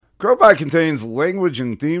CROpod contains language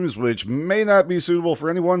and themes which may not be suitable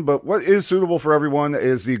for anyone, but what is suitable for everyone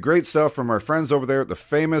is the great stuff from our friends over there at The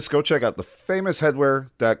Famous. Go check out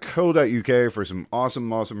thefamousheadwear.co.uk for some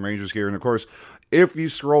awesome Rangers gear. And of course, if you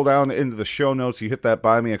scroll down into the show notes, you hit that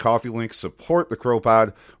Buy Me a Coffee link, support the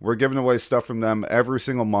CROpod. We're giving away stuff from them every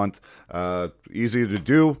single month. Easy to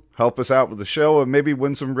do. Help us out with the show and maybe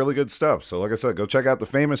win some really good stuff. So like I said, go check out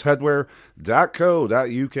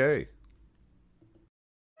thefamousheadwear.co.uk.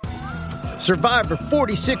 Survivor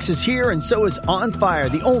 46 is here, and so is On Fire,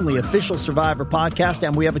 the only official Survivor podcast,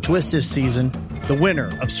 and we have a twist this season. The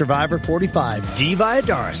winner of Survivor 45, Dee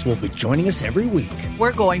Valladares, will be joining us every week.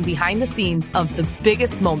 We're going behind the scenes of the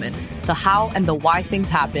biggest moments, the how and the why things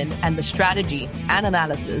happen, and the strategy and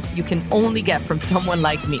analysis you can only get from someone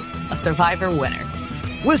like me, a Survivor winner.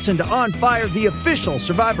 Listen to On Fire, the official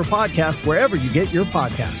Survivor podcast, wherever you get your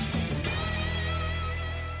podcast.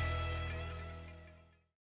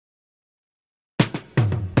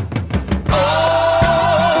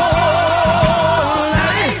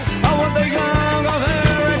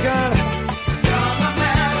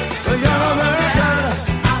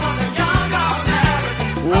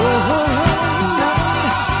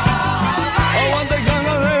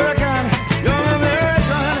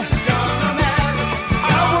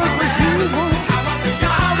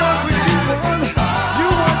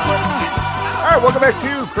 Welcome back to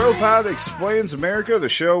CROpod Explains America, the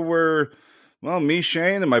show where, well, me,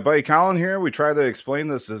 Shane, and my buddy Colin here, we try to explain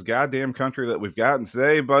this goddamn country that we've got. And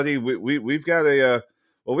today, buddy, we've got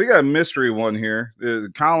we got a mystery one here.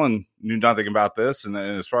 Colin knew nothing about this, and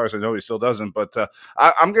as far as I know, he still doesn't. But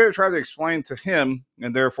I'm going to try to explain to him,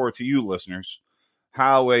 and therefore to you listeners,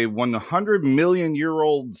 how a 100 million year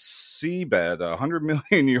old seabed, a 100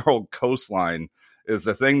 million year old coastline, is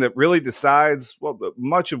the thing that really decides, well,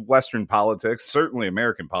 much of Western politics, certainly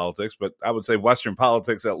American politics, but I would say Western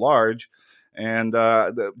politics at large, and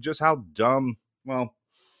just how dumb, well,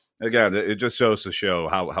 again, it just goes to show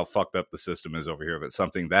how fucked up the system is over here, that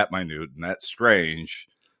something that minute and that strange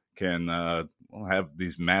can have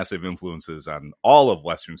these massive influences on all of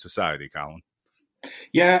Western society, Colin.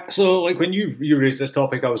 Yeah, so like when you raised this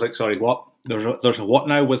topic, I was like, sorry, what? There's a what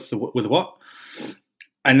now with what?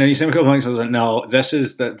 And then you said a couple of things. I was like, no, this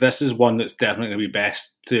is one that's definitely going to be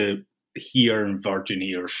best to hear in virgin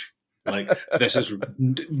ears. Like, this is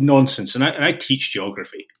nonsense. And I teach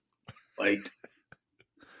geography. Like,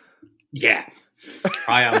 yeah,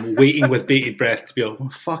 I am waiting with bated breath to be able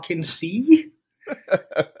to fucking see.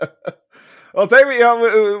 Well,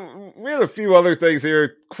 we had a few other things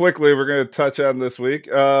here quickly we're going to touch on this week.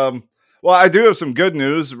 Well, I do have some good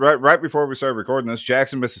news. Right before we started recording this,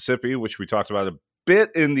 Jackson, Mississippi, which we talked about a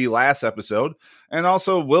bit in the last episode, and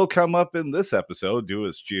also will come up in this episode due to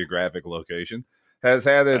its geographic location, has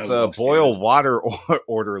had its boil water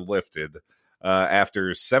order lifted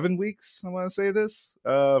after 7 weeks. I want to say this,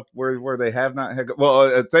 where they have not had.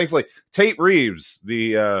 Well, thankfully, Tate Reeves,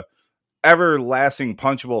 the everlasting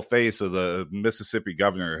punchable face of the Mississippi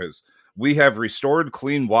governor, we have restored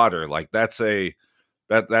clean water. Like that's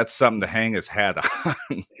something to hang his hat on.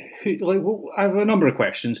 I have a number of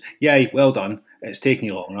questions. Yay, well done. It's taking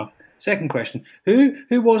you long enough. Second question: Who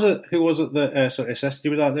was it? Who was it that sort of assisted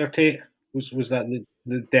with that? There, Tate, was that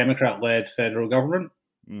the Democrat-led federal government?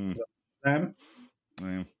 Was that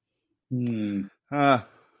them? Yeah.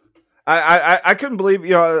 I couldn't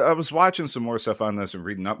believe. I was watching some more stuff on this and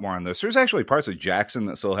reading up more on this. There's actually parts of Jackson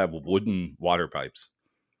that still have wooden water pipes.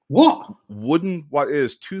 What? What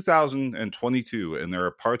is 2022, and there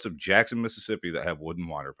are parts of Jackson, Mississippi that have wooden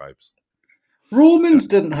water pipes. Romans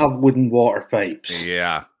didn't have wooden water pipes.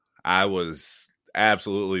 Yeah, I was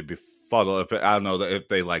absolutely befuddled. I don't know if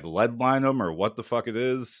they like lead line them or what the fuck it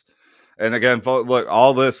is. And again, look,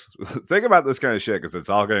 all this, think about this kind of shit, because it's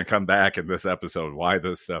all going to come back in this episode, why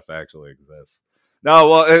this stuff actually exists. No,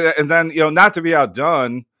 well, and then, not to be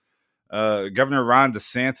outdone, Governor Ron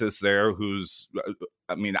DeSantis there, who's,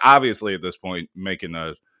 I mean, obviously at this point making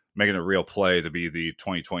a real play to be the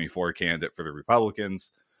 2024 candidate for the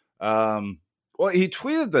Republicans. Well, he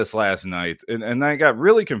tweeted this last night, and I got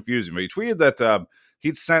really confusing. But he tweeted that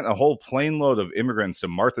he'd sent a whole plane load of immigrants to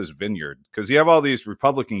Martha's Vineyard, because you have all these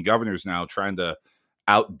Republican governors now trying to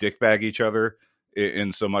out dickbag each other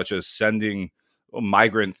in so much as sending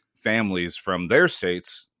migrant families from their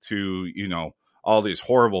states to, all these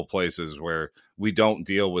horrible places where we don't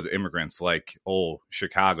deal with immigrants, like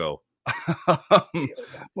Chicago.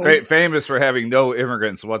 Famous for having no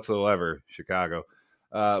immigrants whatsoever, Chicago.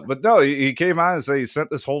 But no, he came on and said he sent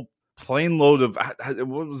this whole plane load of,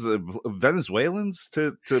 what was it, Venezuelans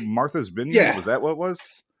to Martha's Vineyard? Yeah. Was that what it was?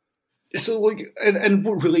 So, like, and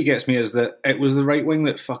what really gets me is that it was the right wing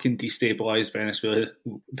that fucking destabilized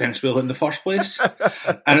Venezuela in the first place.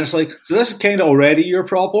 And it's like, so this is kind of already your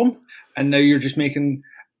problem, and now you're just making,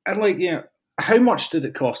 and like, how much did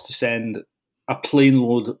it cost to send a plane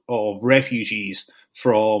load of refugees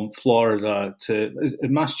from Florida to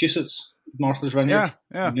Massachusetts, Martha's Vineyard?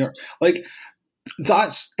 Yeah. Like,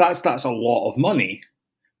 that's a lot of money.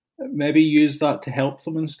 Maybe use that to help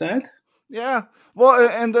them instead. Yeah. Well,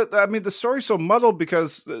 and the story's so muddled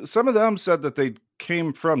because some of them said that they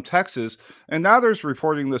came from Texas, and now there's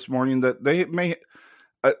reporting this morning that they may.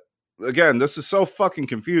 Again, this is so fucking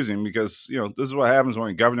confusing because this is what happens when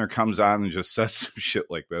a governor comes on and just says some shit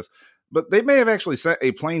like this. But they may have actually sent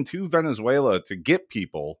a plane to Venezuela to get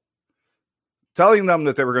people, telling them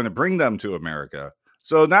that they were going to bring them to America.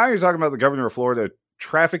 So now you're talking about the governor of Florida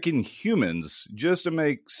trafficking humans just to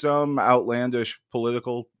make some outlandish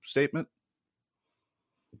political statement.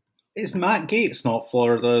 Is Matt Gaetz not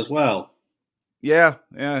Florida as well? Yeah,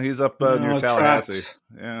 he's up near Tallahassee.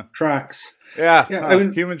 Tracks. Yeah. I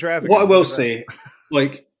mean, human trafficking. What I will say,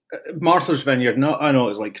 like, Martha's Vineyard, I know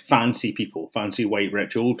it's like fancy people, fancy white,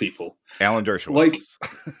 rich, old people. Alan Dershowitz.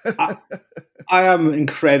 Like, I am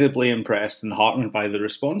incredibly impressed and heartened by the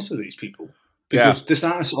response of these people. Because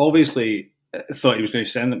DeSantis obviously thought he was going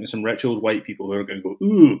to send them to some rich old white people who are going to go,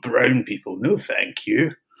 ooh, brown people, no thank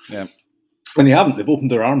you. Yeah. And they haven't. They've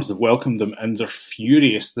opened their arms, they've welcomed them, and they're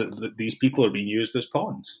furious that these people are being used as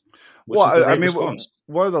pawns. Well, I mean,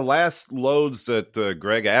 one of the last loads that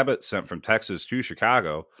Greg Abbott sent from Texas to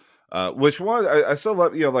Chicago, which one I still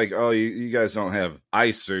love, you guys don't have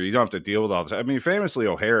ICE or you don't have to deal with all this. I mean, famously,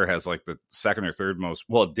 O'Hare has like the second or third most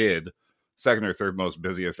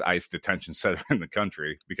busiest ICE detention center in the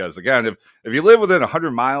country. Because again, if you live within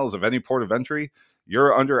 100 miles of any port of entry,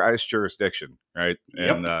 you're under ICE jurisdiction, right?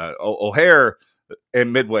 And O'Hare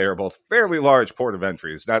and Midway are both fairly large port of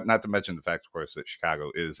entries. Not to mention the fact, of course, that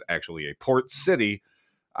Chicago is actually a port city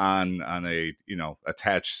on a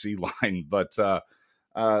attached sea line. But so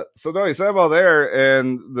no, he's about there,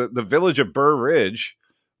 and the village of Burr Ridge,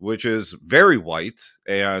 which is very white,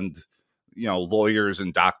 and lawyers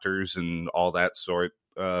and doctors and all that sort.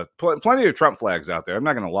 Plenty of Trump flags out there. I'm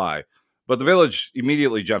not going to lie. But the village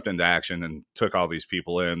immediately jumped into action and took all these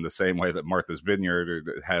people in the same way that Martha's Vineyard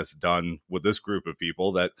has done with this group of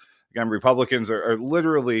people that, again, Republicans are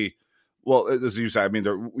literally, well, as you say, I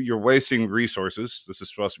mean, you're wasting resources. This is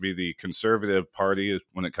supposed to be the conservative party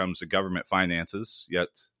when it comes to government finances, yet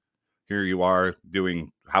here you are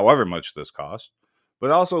doing however much this costs,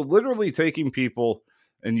 but also literally taking people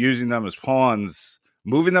and using them as pawns,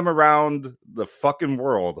 moving them around the fucking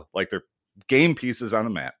world like they're game pieces on a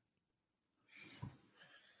map.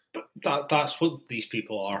 That's what these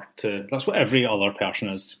people are to. That's what every other person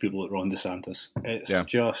is to people like Ron DeSantis. It's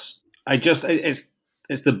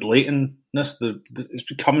the blatantness. It's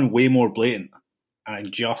becoming way more blatant, and I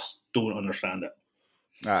just don't understand it.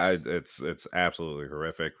 It's absolutely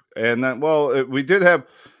horrific. And then, we did have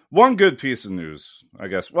one good piece of news, I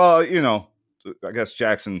guess. Well, I guess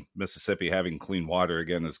Jackson, Mississippi having clean water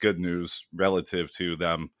again is good news relative to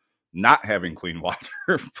them not having clean water,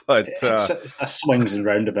 but it's a swings and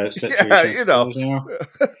roundabouts situation. But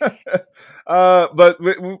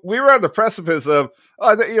we were on the precipice of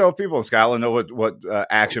people in Scotland know what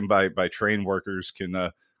action by train workers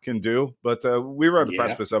can do, but we were on the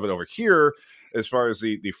precipice of it over here as far as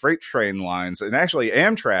the freight train lines, and actually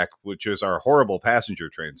Amtrak, which is our horrible passenger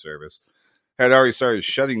train service, had already started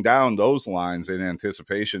shutting down those lines in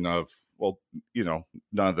anticipation of none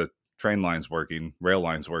of the train lines working, rail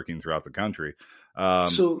lines working throughout the country.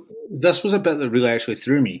 So this was a bit that really actually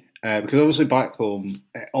threw me because obviously back home,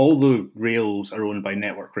 all the rails are owned by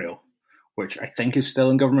Network Rail, which I think is still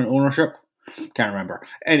in government ownership. Can't remember.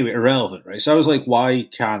 Anyway, irrelevant, right? So I was like, why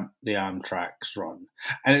can't the Amtraks run?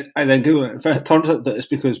 And I then Googled it. It turns out that it's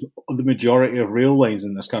because the majority of rail lines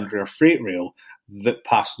in this country are freight rail that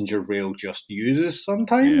passenger rail just uses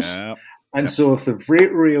sometimes. Yeah. And so if the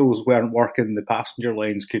freight rails weren't working, the passenger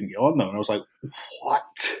lines couldn't get on them. And I was like,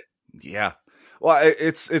 what? Yeah. Well,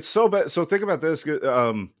 it's so bad. So think about this.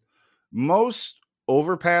 Most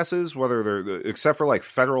overpasses, whether they're, except for like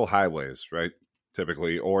federal highways, right,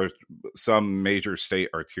 typically, or some major state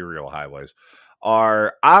arterial highways,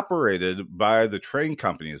 are operated by the train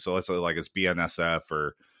companies. So let's say like it's BNSF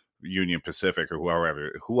or Union Pacific or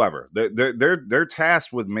whoever. They're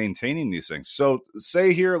tasked with maintaining these things. So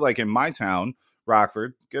say here, like in my town,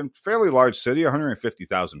 Rockford, again, fairly large city,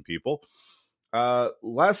 150,000 people,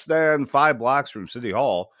 less than 5 blocks from City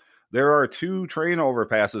Hall, there are 2 train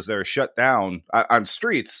overpasses that are shut down on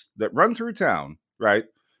streets that run through town, right?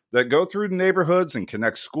 that go through neighborhoods and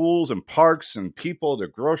connect schools and parks and people to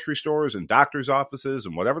grocery stores and doctors' offices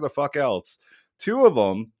and whatever the fuck else. 2 of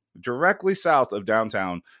them directly south of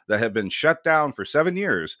downtown that have been shut down for 7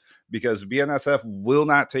 years because BNSF will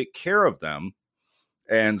not take care of them.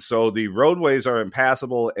 And so the roadways are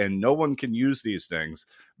impassable and no one can use these things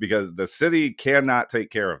because the city cannot take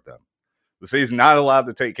care of them. The city's not allowed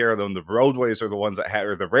to take care of them. The roadways are the ones that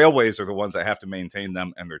or the railways are the ones that have to maintain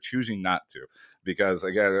them, and they're choosing not to. Because,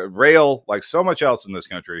 again, rail, like so much else in this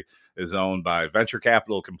country, is owned by venture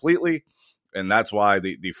capital completely. And that's why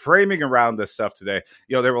the framing around this stuff today,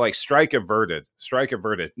 they were like, strike averted.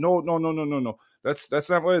 No. That's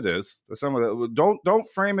not what it is. That's not what it,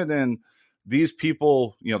 don't frame it in these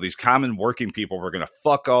people, these common working people were going to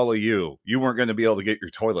fuck all of you. You weren't going to be able to get your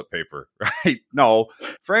toilet paper, right? No,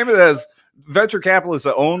 frame it as venture capitalists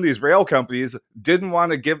that own these rail companies didn't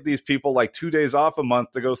want to give these people like 2 days off a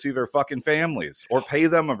month to go see their fucking families or pay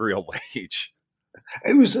them a real wage.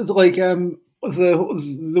 It was like the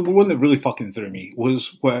one that really fucking threw me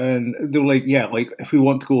was when they were like, yeah, like if we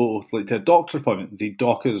want to go like to a doctor's appointment, they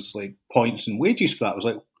dock us like points and wages for that. I was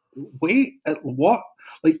like, wait, what?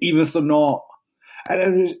 Like even if they're not, and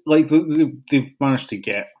it was like they've managed to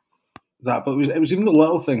get that, but it was even the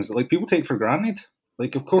little things that like people take for granted.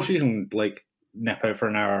 Like, of course, you can like nip out for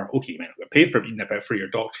an hour. Okay, man, get paid for nip out for your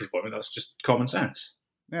doctor's appointment. That's just common sense.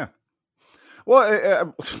 Yeah.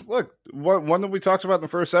 Well, look, one that we talked about in the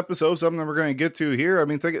first episode, something that we're going to get to here. I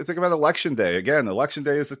mean, think about Election Day. Again, Election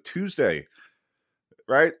Day is a Tuesday,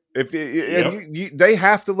 right? If they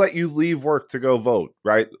have to let you leave work to go vote,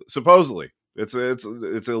 right? Supposedly, it's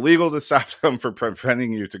illegal to stop them from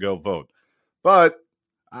preventing you to go vote, but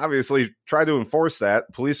obviously, try to enforce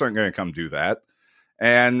that. Police aren't going to come do that.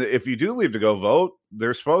 And if you do leave to go vote,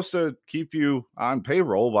 they're supposed to keep you on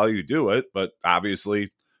payroll while you do it. But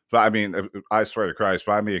obviously, I mean, I swear to Christ,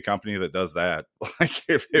 find me a company that does that. Like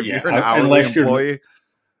if you're an hourly employee.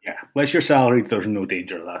 Unless you're salaried, there's no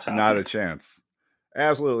danger of that happening. Not a chance.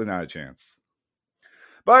 Absolutely not a chance.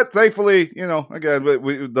 But thankfully, again,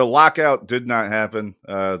 the lockout did not happen.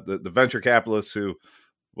 The venture capitalists who,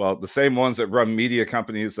 well, the same ones that run media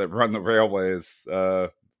companies that run the railways,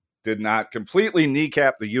 did not completely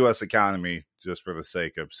kneecap the U.S. economy just for the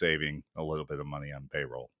sake of saving a little bit of money on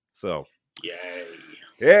payroll. So, yay.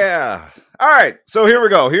 Yeah. All right. So here we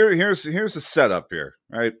go. Here's the setup here.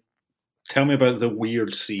 Right. Tell me about the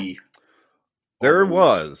weird sea. There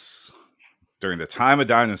was, during the time of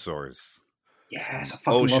dinosaurs. Yes, I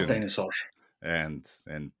fucking love dinosaurs. And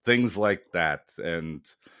things like that. And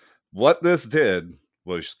what this did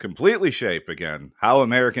was completely shape, again, how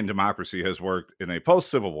American democracy has worked in a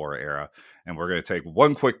post-Civil War era. And we're going to take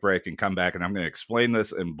one quick break and come back, and I'm going to explain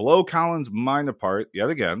this and blow Colin's mind apart yet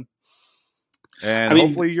again. And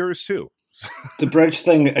hopefully yours too. The bridge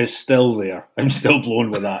thing is still there. I'm still blown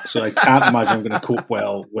with that. So I can't imagine I'm going to cope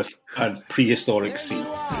well with a prehistoric sea.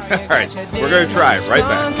 All right. We're going to try right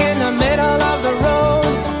back. In the middle of the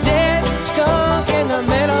road, dead skunk in the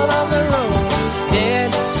middle of the road,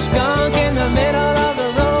 dead skunk in the middle of the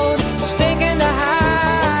road, stinking to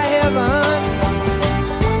high heaven.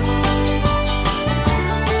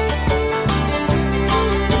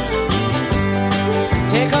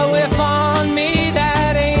 Take a whiff on me,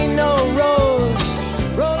 that ain't no rose.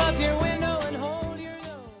 Roll up your window and hold your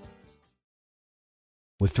nose.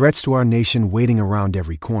 With threats to our nation waiting around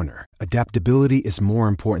every corner, adaptability is more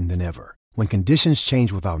important than ever. When conditions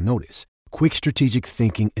change without notice, quick strategic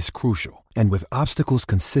thinking is crucial. And with obstacles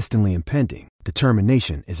consistently impending,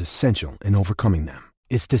 determination is essential in overcoming them.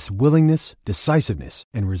 It's this willingness, decisiveness,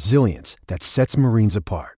 and resilience that sets Marines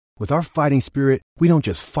apart. With our fighting spirit, we don't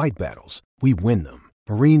just fight battles, we win them.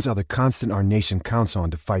 Marines are the constant our nation counts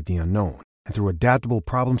on to fight the unknown. And through adaptable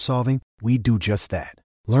problem solving, we do just that.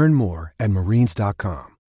 Learn more at marines.com.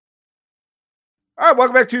 All right,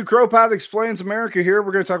 welcome back to CROpod Explains America here.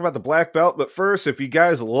 We're going to talk about the black belt, but first, if you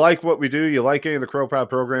guys like what we do, you like any of the CROpod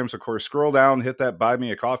programs, of course, scroll down, hit that Buy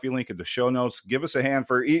Me a Coffee link in the show notes. Give us a hand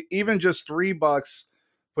for even just $3.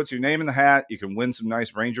 Puts your name in the hat. You can win some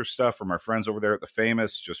nice Ranger stuff from our friends over there at the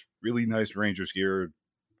Famous. Just really nice Rangers gear.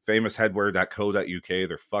 FamousHeadwear.co.uk.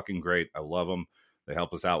 They're fucking great. I love them. They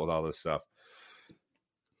help us out with all this stuff.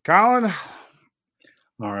 Colin?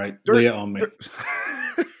 All right, lay it on me.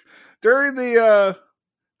 During the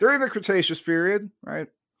Cretaceous period, right?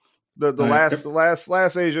 The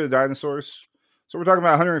last age of the dinosaurs. So we're talking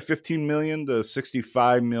about 115 million to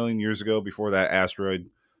 65 million years ago before that asteroid,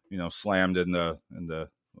 slammed in the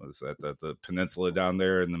what is that, the peninsula down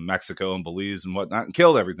there in the Mexico and Belize and whatnot and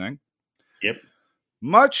killed everything. Yep.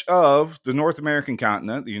 Much of the North American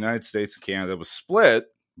continent, the United States and Canada, was split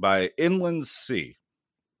by inland sea.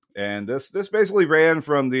 And this basically ran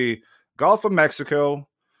from the Gulf of Mexico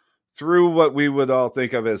through what we would all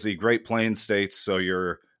think of as the Great Plains states. So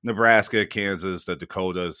your Nebraska, Kansas, the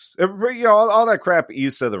Dakotas, all that crap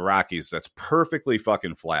east of the Rockies. That's perfectly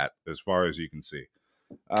fucking flat as far as you can see.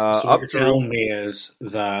 So what you're telling me is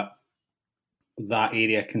that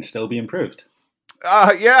area can still be improved.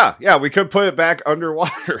 Yeah, we could put it back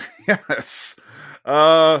underwater. Yes.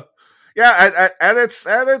 At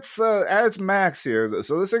its max here.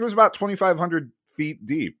 So this thing was about 2,500 feet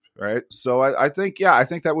deep, right? So I think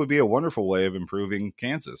that would be a wonderful way of improving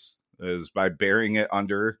Kansas, is by burying it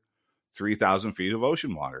under 3,000 feet of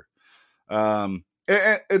ocean water. And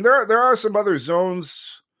there are some other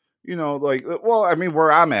zones,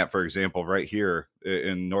 where I'm at, for example, right here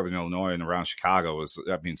in northern Illinois and around Chicago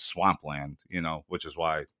means swampland, which is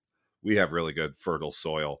why we have really good fertile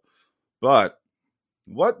soil. But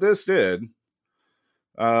what this did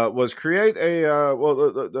was create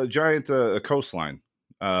a giant coastline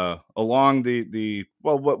along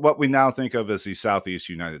what we now think of as the southeast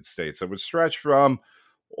United States. It would stretch from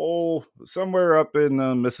somewhere up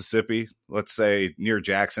in Mississippi, let's say near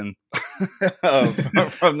Jackson,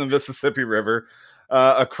 from the Mississippi River,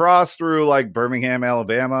 across through like Birmingham,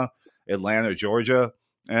 Alabama, Atlanta, Georgia,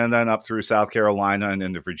 and then up through South Carolina and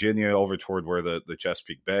into Virginia, over toward where the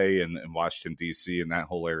Chesapeake Bay and Washington, D.C., and that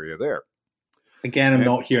whole area there. Again, I'm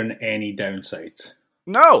not hearing any downsides.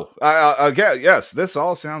 No, again, yes, this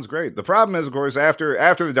all sounds great. The problem is, of course, after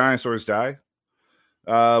the dinosaurs die,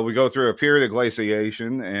 we go through a period of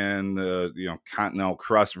glaciation and continental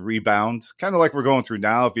crust rebound, kind of like we're going through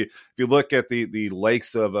now. If you look at the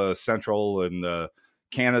lakes of central and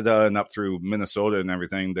Canada and up through Minnesota and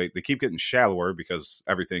everything, they keep getting shallower because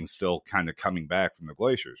everything's still kind of coming back from the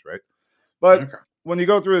glaciers, right? But when you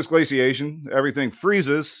go through this glaciation, everything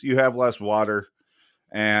freezes, you have less water,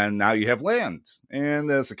 and now you have land.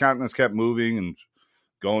 And as the continents kept moving and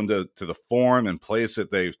going to the form and place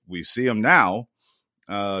that we see them now,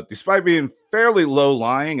 despite being fairly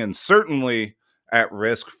low-lying and certainly at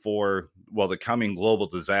risk for the coming global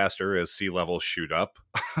disaster as sea levels shoot up,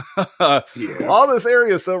 all this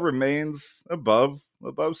area still remains above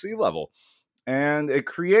sea level. And it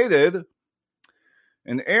created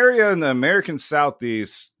an area in the American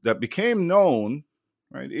Southeast that became known,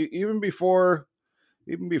 right, even before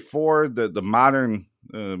the modern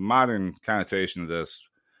connotation of this,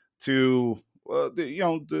 to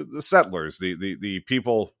the settlers, the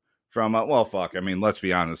people from let's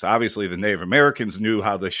be honest. Obviously, the Native Americans knew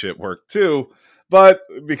how this shit worked too, but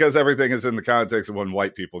because everything is in the context of when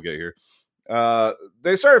white people get here,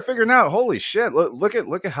 they started figuring out, holy shit, look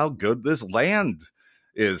at how good this land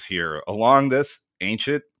is here along this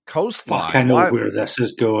ancient coastline. Fuck, I know where this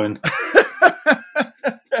is going.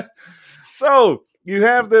 So you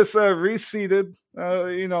have this reseeded,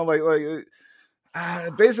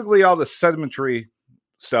 basically all the sedimentary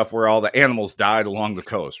stuff where all the animals died along the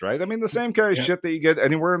coast, right? I mean, the same kind of shit that you get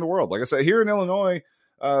anywhere in the world. Like I said, here in Illinois,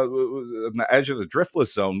 on the edge of the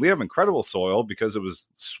driftless zone, we have incredible soil because it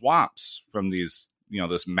was swamps from these,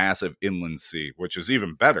 this massive inland sea, which is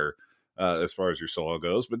even better as far as your soil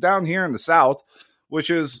goes. But down here in the South,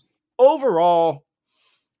 which is overall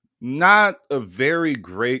not a very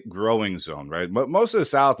great growing zone, right? But most of the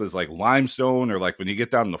South is like limestone, or like when you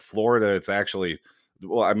get down to Florida, it's actually,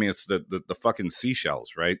 it's the fucking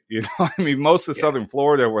seashells, right? Most of southern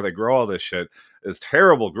Florida, where they grow all this shit, is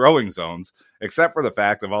terrible growing zones, except for the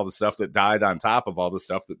fact of all the stuff that died on top of all the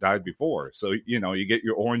stuff that died before. So, you get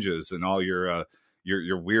your oranges and all your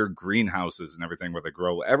weird greenhouses and everything where they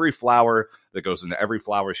grow every flower that goes into every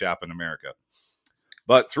flower shop in America.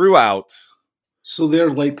 But throughout... So they're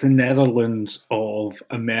like the Netherlands of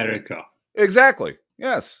America. Exactly.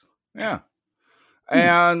 Yes. Yeah.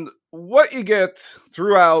 And what you get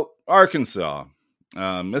throughout Arkansas,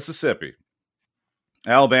 Mississippi,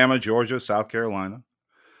 Alabama, Georgia, South Carolina,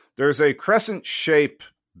 there's a crescent-shaped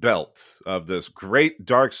belt of this great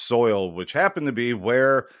dark soil, which happened to be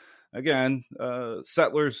where, again,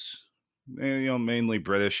 settlers, mainly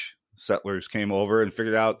British settlers, came over and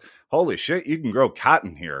figured out, holy shit, you can grow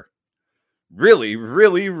cotton here. Really,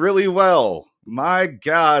 really, really well. My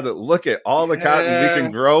God, look at all the cotton we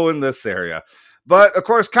can grow in this area. But, of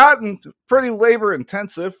course, cotton, pretty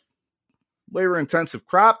labor-intensive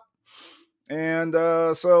crop. And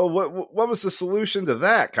so what was the solution to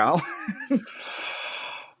that, Colin?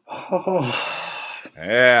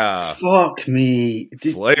 Yeah. Fuck me.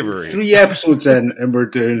 Slavery. 3 episodes in, and we're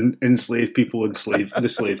doing enslaved people and the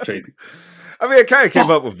slave trade. I mean, it kind of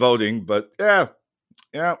came up with voting, but yeah.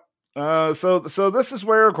 So this is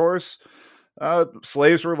where, of course,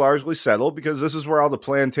 slaves were largely settled, because this is where all the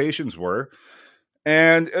plantations were.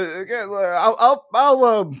 And again, I'll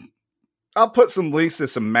put some links to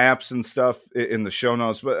some maps and stuff in the show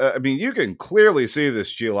notes. But I mean, you can clearly see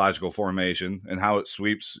this geological formation and how it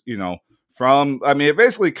sweeps, from, I mean, it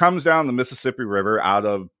basically comes down the Mississippi River out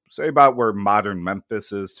of, say, about where modern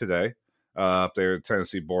Memphis is today, up there at the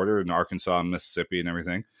Tennessee border and Arkansas and Mississippi and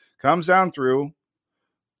everything. Comes down through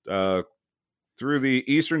the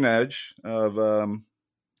eastern edge of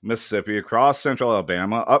Mississippi, across central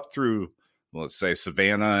Alabama, up through, let's say,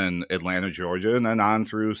 Savannah and Atlanta, Georgia, and then on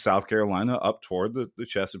through South Carolina up toward the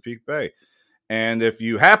Chesapeake Bay. And if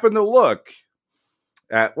you happen to look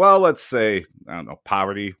at, well, let's say, I don't know,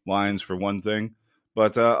 poverty lines for one thing,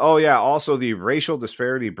 but also the racial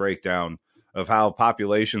disparity breakdown of how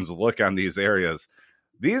populations look on these areas.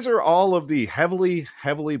 These are all of the heavily,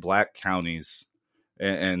 heavily black counties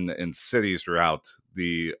and cities throughout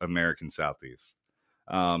the American Southeast.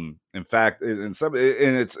 In fact,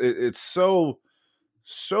 it's so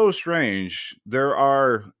strange. There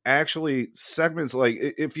are actually segments, like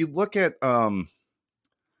if you look at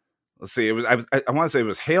let's see, I want to say it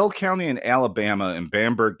was Hale County in Alabama and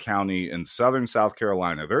Bamberg County in southern South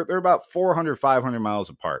Carolina. They're about 400, 500 miles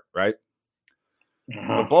apart, right?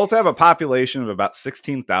 But both have a population of about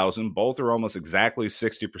 16,000. Both are almost exactly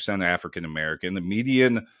 60% African American. The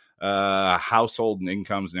median household and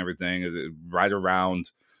incomes and everything is right around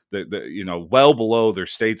the well below their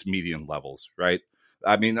state's median levels, right?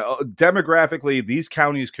 I mean, demographically, these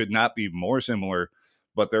counties could not be more similar,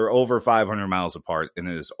 but they're over 500 miles apart, and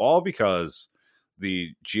it is all because the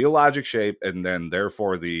geologic shape and then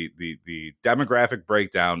therefore the demographic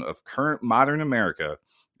breakdown of current modern America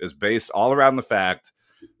is based all around the fact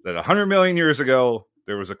that 100 million years ago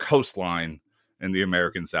there was a coastline in the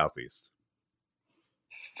American Southeast.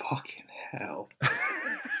 Fucking hell.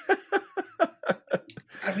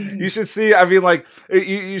 I mean, you should see. I mean, like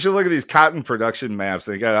you should look at these cotton production maps.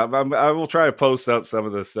 And again, I will try to post up some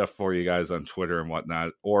of this stuff for you guys on Twitter and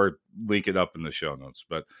whatnot, or link it up in the show notes.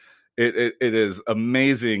 But it is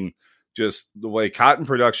amazing just the way cotton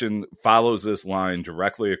production follows this line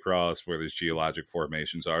directly across where these geologic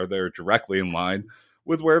formations are. They're directly in line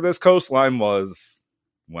with where this coastline was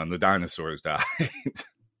when the dinosaurs died.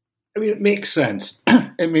 I mean, it makes sense.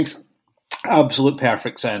 It makes absolute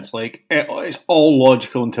perfect sense. Like it's all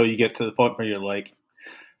logical until you get to the point where you're like,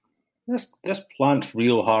 this plant's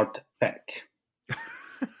real hard to pick.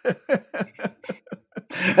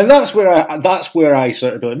 And that's where I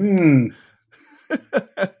sort of go,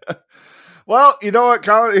 Well, you know what,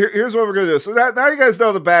 Colin? Here's what we're going to do. So now you guys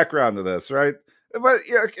know the background of this, right? But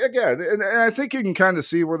yeah, again, and I think you can kind of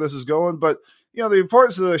see where this is going. But the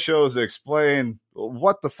importance of the show is to explain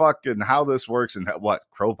what the fuck and how this works and what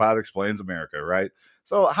CROpod explains America, right?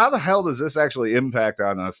 So how the hell does this actually impact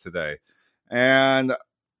on us today? And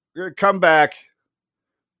we're going to come back,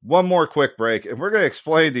 one more quick break, and we're going to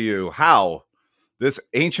explain to you how this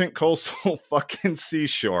ancient coastal fucking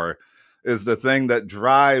seashore is the thing that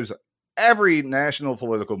drives every national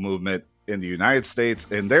political movement in the United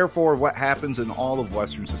States, and therefore what happens in all of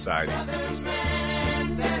Western society.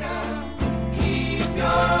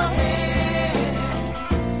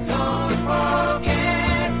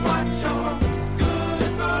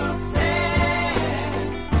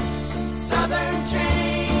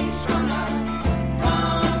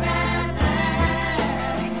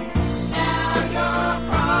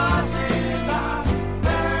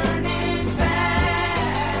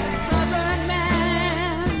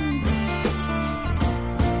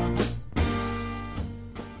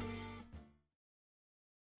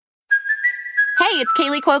 It's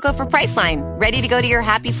Kaylee Cuoco for Priceline. Ready to go to your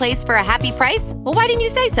happy place for a happy price? Well, why didn't you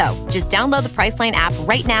say so? Just download the Priceline app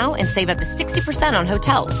right now and save up to 60% on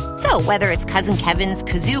hotels. So whether it's Cousin Kevin's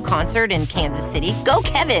Kazoo Concert in Kansas City, go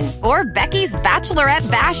Kevin, or Becky's Bachelorette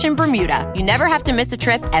Bash in Bermuda, you never have to miss a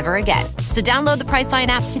trip ever again. So download the Priceline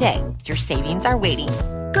app today. Your savings are waiting.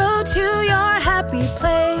 Go to your happy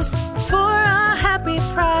place for a happy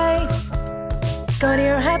price. Go to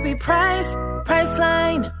your happy price,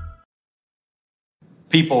 Priceline.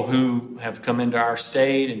 People who have come into our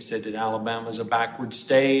state and said that Alabama is a backward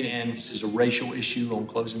state and this is a racial issue on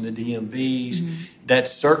closing the DMVs,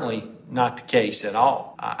 that's certainly not the case at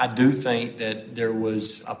all. I do think that there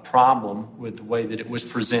was a problem with the way that it was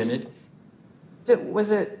presented.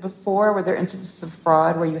 Was it before? Were there instances of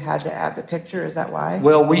fraud where you had to add the picture? Is that why?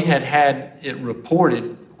 Well, we had it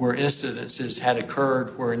reported where incidences had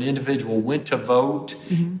occurred where an individual went to vote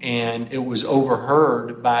and it was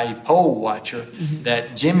overheard by a poll watcher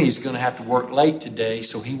that Jimmy's going to have to work late today,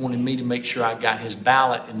 so he wanted me to make sure I got his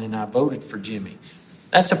ballot and then I voted for Jimmy.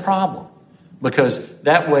 That's a problem because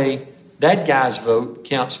that way that guy's vote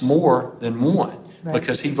counts more than one. Right.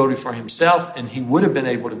 because he voted for himself, and he would have been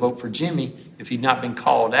able to vote for Jimmy if he'd not been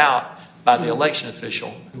called out by the election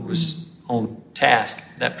official who was on task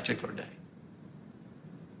that particular day.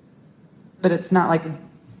 But it's not like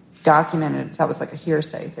documented. That was like a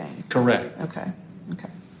hearsay thing. Correct. Okay.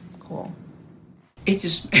 Cool. It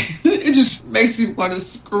just makes me want to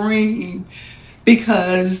scream,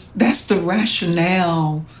 because that's the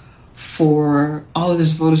rationale for all of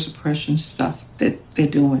this voter suppression stuff that they're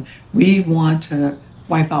doing. We want to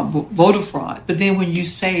wipe out voter fraud. But then when you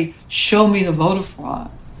say, show me the voter fraud,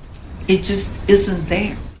 it just isn't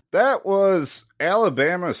there. That was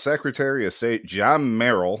Alabama Secretary of State John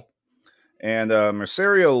Merrill and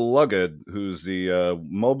Mercerio Lugged, who's the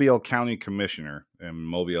Mobile County Commissioner in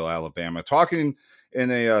Mobile, Alabama, talking in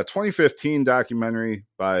a 2015 documentary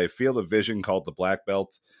by Field of Vision called The Black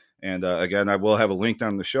Belt. And again, I will have a link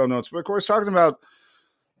down in the show notes. But of course, talking about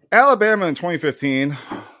Alabama in 2015,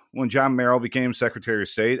 when John Merrill became Secretary of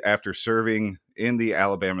State after serving in the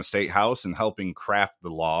Alabama State House and helping craft the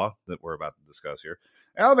law that we're about to discuss here.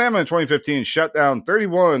 Alabama in 2015 shut down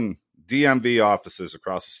 31 DMV offices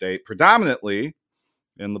across the state, predominantly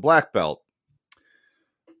in the Black Belt.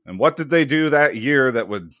 And what did they do that year that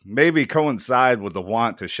would maybe coincide with the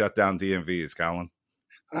want to shut down DMVs, Colin?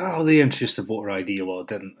 Oh, they introduced the voter ID law,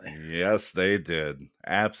 didn't they? Yes, they did.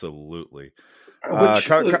 Absolutely.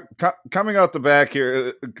 Coming out the back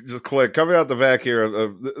here, just quick, coming out the back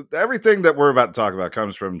here, everything that we're about to talk about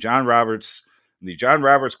comes from John Roberts, the John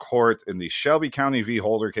Roberts Court in the Shelby County v.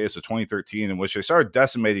 Holder case of 2013, in which they started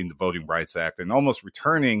decimating the Voting Rights Act and almost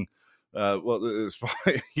returning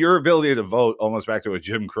your ability to vote almost back to a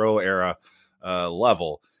Jim Crow era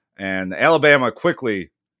level. And Alabama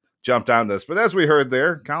quickly jumped on this. But as we heard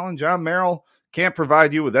there, Colin, John Merrill can't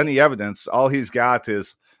provide you with any evidence. All he's got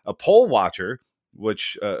is a poll watcher,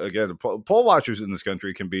 which, again, poll watchers in this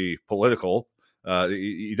country can be political.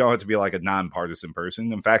 You don't have to be like a nonpartisan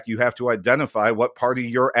person. In fact, you have to identify what party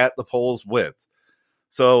you're at the polls with.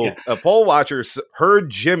 So a poll watcher heard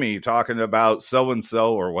Jimmy talking about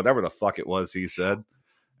so-and-so or whatever the fuck it was he said.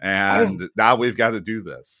 And now we've got to do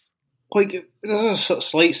this. Like, there's a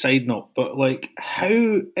slight side note, but like, how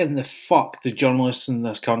in the fuck did journalists in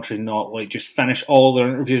this country not like just finish all their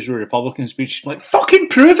interviews with Republican speeches? Like, fucking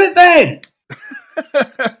prove it then!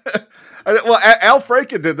 Well, Al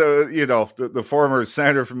Franken did the former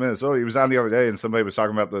senator from Minnesota. He was on the other day and somebody was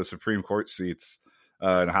talking about the Supreme Court seats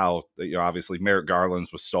and how, obviously Merrick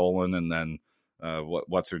Garland's was stolen. And then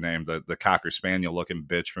what's her name? The Cocker Spaniel looking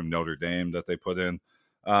bitch from Notre Dame that they put in.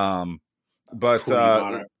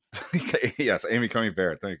 Yes, Amy Coney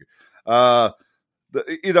Barrett. Thank you.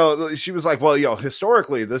 She was like, well,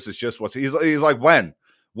 historically, this is just he's like,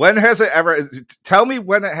 when has it ever, tell me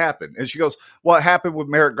when it happened. And she goes, well, it happened with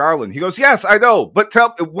Merrick Garland. He goes, yes, I know, but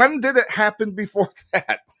when did it happen before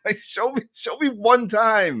that? Like, show me one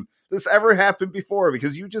time this ever happened before,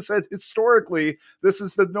 because you just said historically, this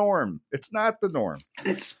is the norm. It's not the norm.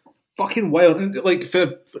 It's fucking wild. Like, go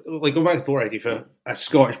back to voter ID for a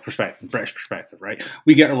Scottish perspective, British perspective, right?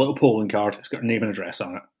 We get a little polling card. It's got a name and address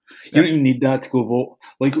on it. You don't even need that to go vote.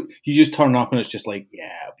 Like, you just turn up and it's just like,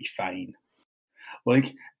 yeah, it'll be fine.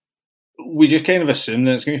 Like, we just kind of assume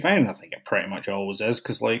that it's going to be fine. I think it pretty much always is,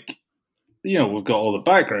 because, like, we've got all the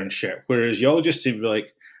background shit. Whereas y'all just seem to be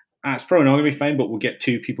like, it's probably not going to be fine, but we'll get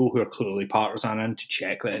two people who are clearly partisan in to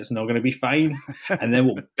check that it's not going to be fine. And then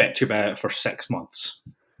we'll bitch about it for 6 months.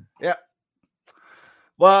 Yeah.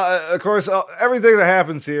 Well, of course, everything that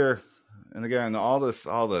happens here, and again, all this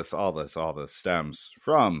stems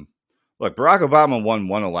from, look, Barack Obama won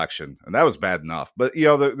one election, and that was bad enough. But,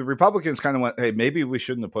 the Republicans kind of went, hey, maybe we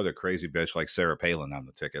shouldn't have put a crazy bitch like Sarah Palin on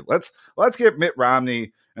the ticket. Let's get Mitt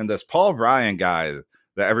Romney and this Paul Ryan guy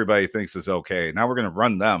that everybody thinks is okay. Now we're going to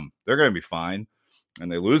run them. They're going to be fine.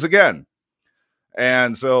 And they lose again.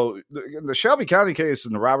 And so the Shelby County case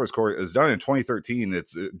in the Roberts Court is done in 2013.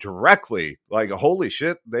 It's directly like, holy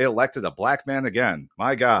shit, they elected a black man again.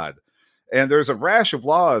 My God. And there's a rash of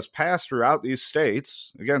laws passed throughout these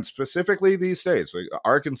states, again, specifically these states, like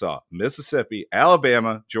Arkansas, Mississippi,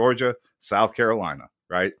 Alabama, Georgia, South Carolina,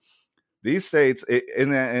 right? These states,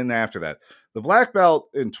 and after that, the Black Belt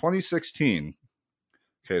in 2016,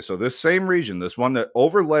 okay, so this same region, this one that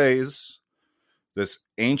overlays this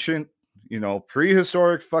ancient,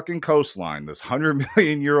 prehistoric fucking coastline, this 100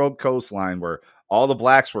 million year old coastline where all the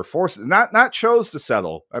blacks were forced, not chose to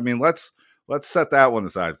settle. I mean, let's set that one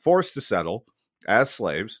aside. Forced to settle as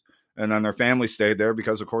slaves, and then their family stayed there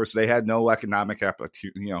because, of course, they had no economic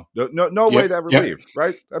opportunity, no way to ever leave,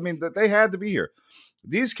 right? I mean, they had to be here.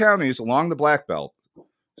 These counties along the Black Belt,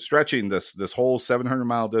 stretching this whole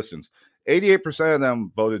 700-mile distance, 88% of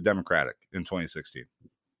them voted Democratic in 2016.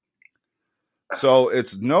 So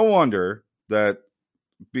it's no wonder that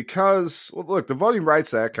because, well, look, the Voting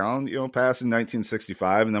Rights Act, Colin, passed in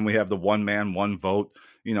 1965, and then we have the one man, one vote,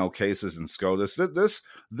 cases in SCOTUS.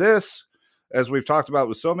 This, as we've talked about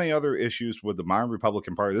with so many other issues with the modern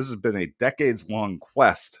Republican Party, this has been a decades-long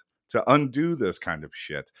quest to undo this kind of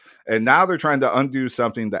shit. And now they're trying to undo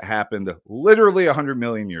something that happened literally 100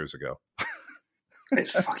 million years ago.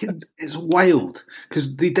 It's wild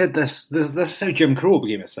because they did this. This is how Jim Crow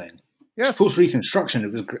became a thing. Yes. Post Reconstruction,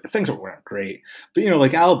 it was things that weren't great, but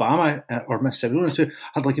like Alabama or Mississippi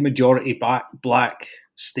had like a majority black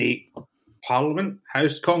state parliament,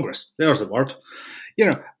 house, Congress. There's the word,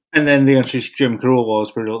 And then they introduced Jim Crow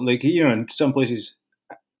laws, where in some places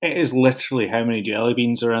it is literally how many jelly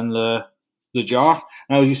beans are in the jar.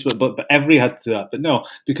 And I was used to it, but everybody had to do that. But no,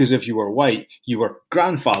 because if you were white, you were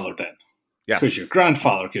grandfathered in. Yes, because your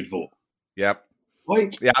grandfather could vote. Yep.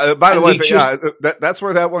 Like, yeah. By the way, that's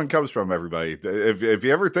where that one comes from. Everybody, if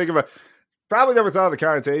you ever think about, probably never thought of the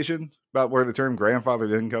connotation about where the term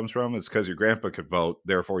 "grandfathered in" comes from. It's because your grandpa could vote,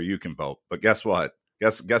 therefore you can vote. But guess what?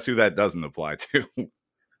 Guess who that doesn't apply to?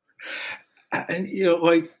 And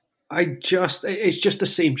it's just the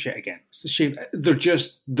same shit again. It's the same.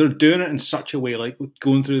 They're doing it in such a way, like with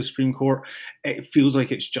going through the Supreme Court. It feels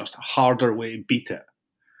like it's just a harder way to beat it.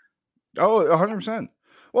 Oh, 100%.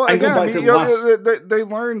 Well, again, they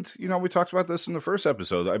learned, we talked about this in the first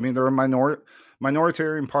episode. I mean, they're a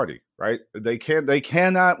minoritarian party, right? They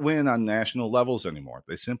cannot win on national levels anymore.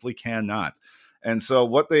 They simply cannot. And so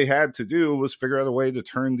what they had to do was figure out a way to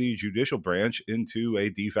turn the judicial branch into a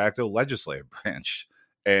de facto legislative branch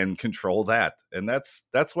and control that. And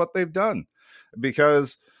that's what they've done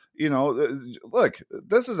because, look,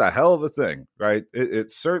 this is a hell of a thing, right?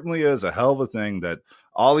 It certainly is a hell of a thing that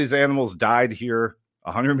all these animals died here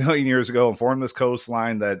 100 million years ago and formed this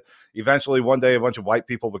coastline that eventually one day a bunch of white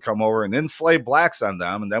people would come over and enslave blacks on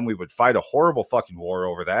them. And then we would fight a horrible fucking war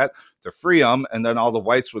over that to free them. And then all the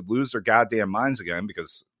whites would lose their goddamn minds again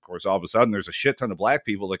because, of course, all of a sudden there's a shit ton of black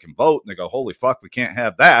people that can vote. And they go, holy fuck, we can't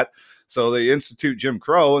have that. So they institute Jim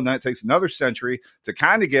Crow. And that takes another century to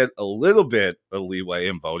kind of get a little bit of leeway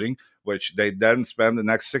in voting, which they then spend the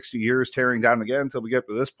next 60 years tearing down again until we get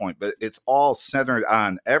to this point. But it's all centered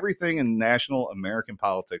on everything in national American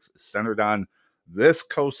politics is centered on this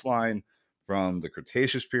coastline from the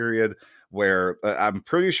Cretaceous period, where I'm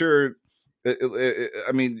pretty sure,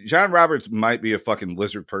 John Roberts might be a fucking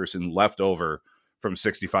lizard person left over from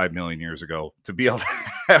 65 million years ago to be able to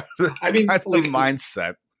have this kind of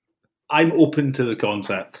mindset. I'm open to the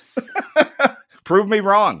concept. Prove me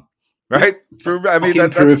wrong. Right?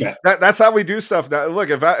 That's how we do stuff now. Look,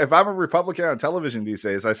 if I'm a Republican on television these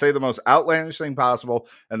days, I say the most outlandish thing possible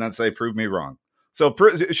and then say, prove me wrong. So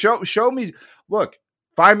show me, look,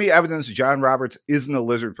 find me evidence John Roberts isn't a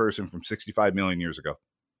lizard person from 65 million years ago.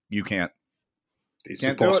 You can't. It's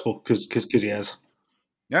impossible because he is.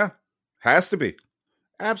 Yeah. Has to be.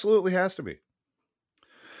 Absolutely has to be.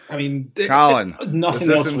 I mean, Colin,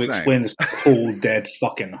 nothing else would explain this cold, dead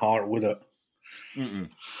fucking heart, would it? Mm-mm.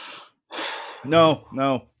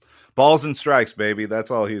 No. Balls and strikes, baby.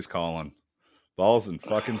 That's all he's calling. Balls and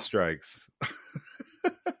fucking strikes.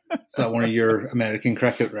 Is that one of your American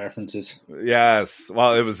cricket references? Yes.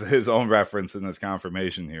 Well, it was his own reference in this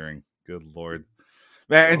confirmation hearing. Good Lord.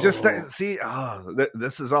 Man, and just see,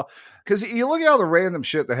 this is all... Because you look at all the random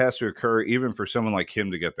shit that has to occur even for someone like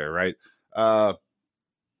him to get there, right?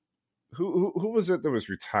 Who was it that was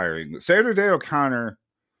retiring? Sandra Day O'Connor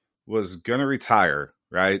was going to retire,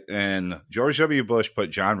 right? And George W. Bush put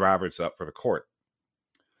John Roberts up for the court.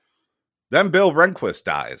 Then Bill Rehnquist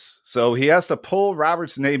dies. So he has to pull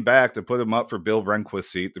Roberts' name back to put him up for Bill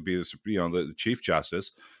Rehnquist's seat to be the Chief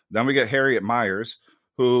Justice. Then we get Harriet Miers,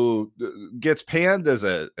 who gets panned as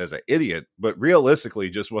an idiot, but realistically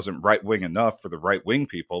just wasn't right-wing enough for the right-wing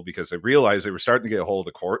people because they realized they were starting to get a hold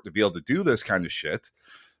of the court to be able to do this kind of shit.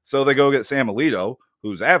 So they go get Sam Alito,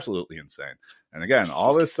 who's absolutely insane. And again,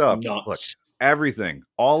 all this stuff, look, everything,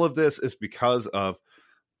 all of this is because of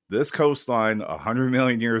this coastline 100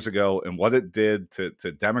 million years ago and what it did to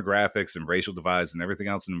demographics and racial divides and everything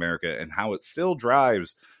else in America and how it still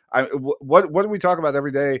drives. What do we talk about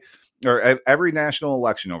every day or every national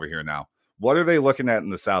election over here now? What are they looking at in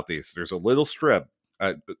the Southeast? There's a little strip.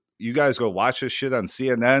 You guys go watch this shit on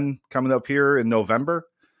CNN coming up here in November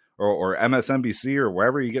or MSNBC or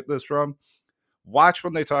wherever you get this from. Watch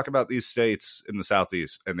when they talk about these states in the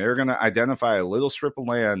Southeast, and they're going to identify a little strip of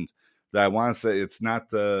land that I want to say it's not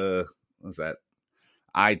the, what's that?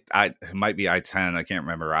 It might be I-10. I can't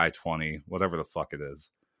remember, I-20, whatever the fuck it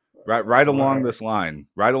is. right along this line,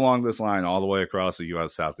 all the way across the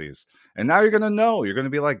U.S. Southeast. And now you're going to know. You're going to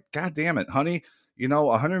be like, God damn it, honey.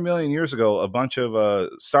 100 million years ago, a bunch of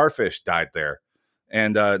starfish died there.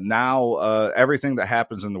 And now everything that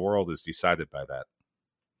happens in the world is decided by that.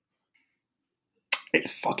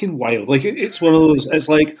 It's fucking wild. Like, it's one of those, it's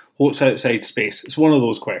like, what's outside space? It's one of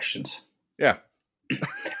those questions. Yeah.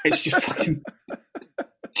 It's just fucking,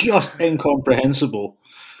 just incomprehensible.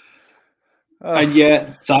 And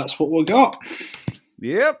yet, that's what we got.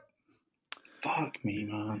 Yep. Fuck me,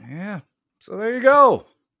 man. Yeah. So there you go.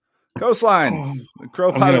 Coastlines.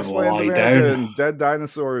 CROpod Explains America and dead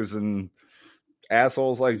dinosaurs and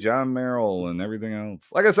assholes like John Merrill and everything else.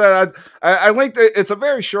 Like I said, I linked it. It's a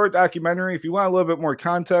very short documentary. If you want a little bit more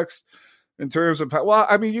context in terms of,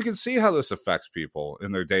 you can see how this affects people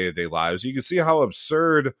in their day-to-day lives. You can see how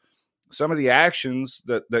absurd some of the actions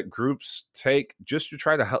that groups take just to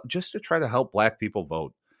try to help Black people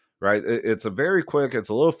vote. Right? It's a very quick. It's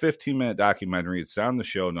a little 15-minute documentary. It's down in the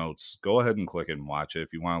show notes. Go ahead and click it and watch it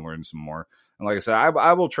if you want to learn some more. And like I said,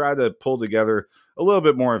 I will try to pull together a little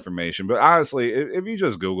bit more information. But honestly, if you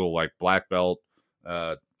just Google like black belt,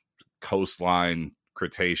 coastline,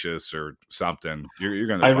 Cretaceous, or something, you're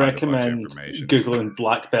going to find a bunch of information. Googling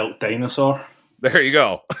black belt dinosaur. There you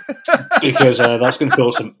go. Because that's going to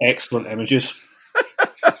pull some excellent images.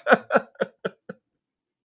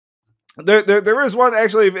 There is one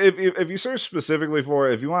actually. If you search specifically for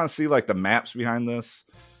it, if you want to see like the maps behind this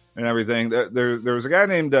and everything, there was a guy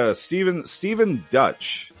named Stephen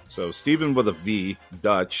Dutch. So Stephen with a V,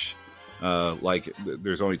 Dutch. Like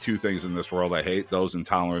there's only two things in this world I hate: those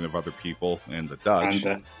intolerant of other people and the Dutch.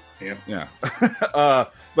 Yeah.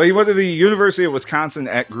 But he went to the University of Wisconsin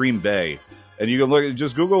at Green Bay, and you can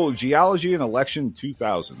just Google geology and election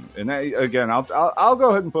 2000. And again, I'll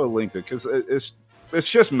go ahead and put a link to it because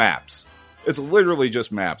it's just maps. It's literally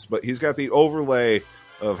just maps, but he's got the overlay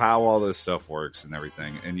of how all this stuff works and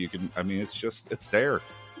everything. And you can, it's there.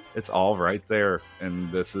 It's all right there.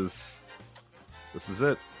 And this is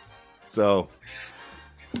it. So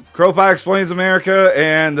CROpod Explains America.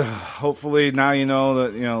 And hopefully now you know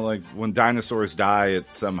that, like when dinosaurs die,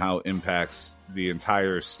 it somehow impacts the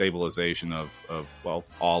entire stabilization of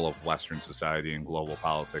all of Western society and global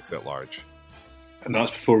politics at large. And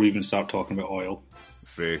that's before we even start talking about oil.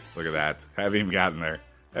 See, look at that. Haven't even gotten there.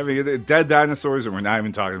 Dead dinosaurs, and we're not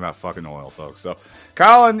even talking about fucking oil, folks. So,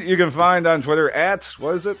 Colin, you can find on Twitter at,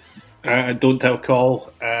 what is it? Don't tell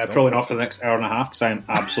Call. Probably not for the next hour and a half, because I'm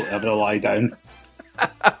absolutely going to lie down.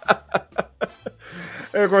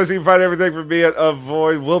 And, of course, you can find everything from me at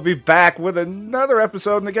Avoid. We'll be back with another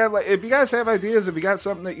episode. And, again, if you guys have ideas, if you got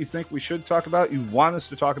something that you think we should talk about, you want us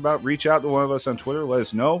to talk about, reach out to one of us on Twitter. Let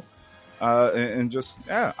us know. And just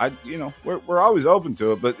we're always open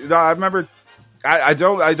to it. But I remember, I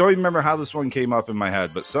don't even remember how this one came up in my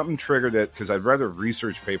head, but something triggered it because I'd read a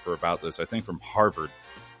research paper about this. I think from Harvard,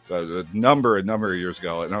 a number of years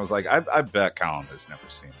ago, and I was like, I bet Colin has never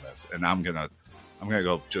seen this, and I'm gonna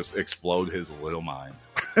go just explode his little mind.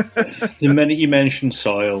 The minute you mentioned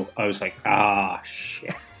soil, I was like,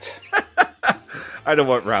 shit. I know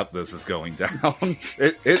what route this is going down.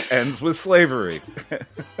 It ends with slavery.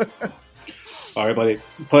 All right, buddy.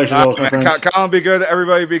 Pleasure. Colin, be good.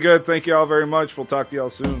 Everybody be good. Thank you all very much. We'll talk to y'all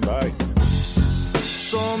soon. Bye.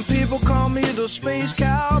 Some people call me the space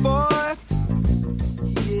cowboy.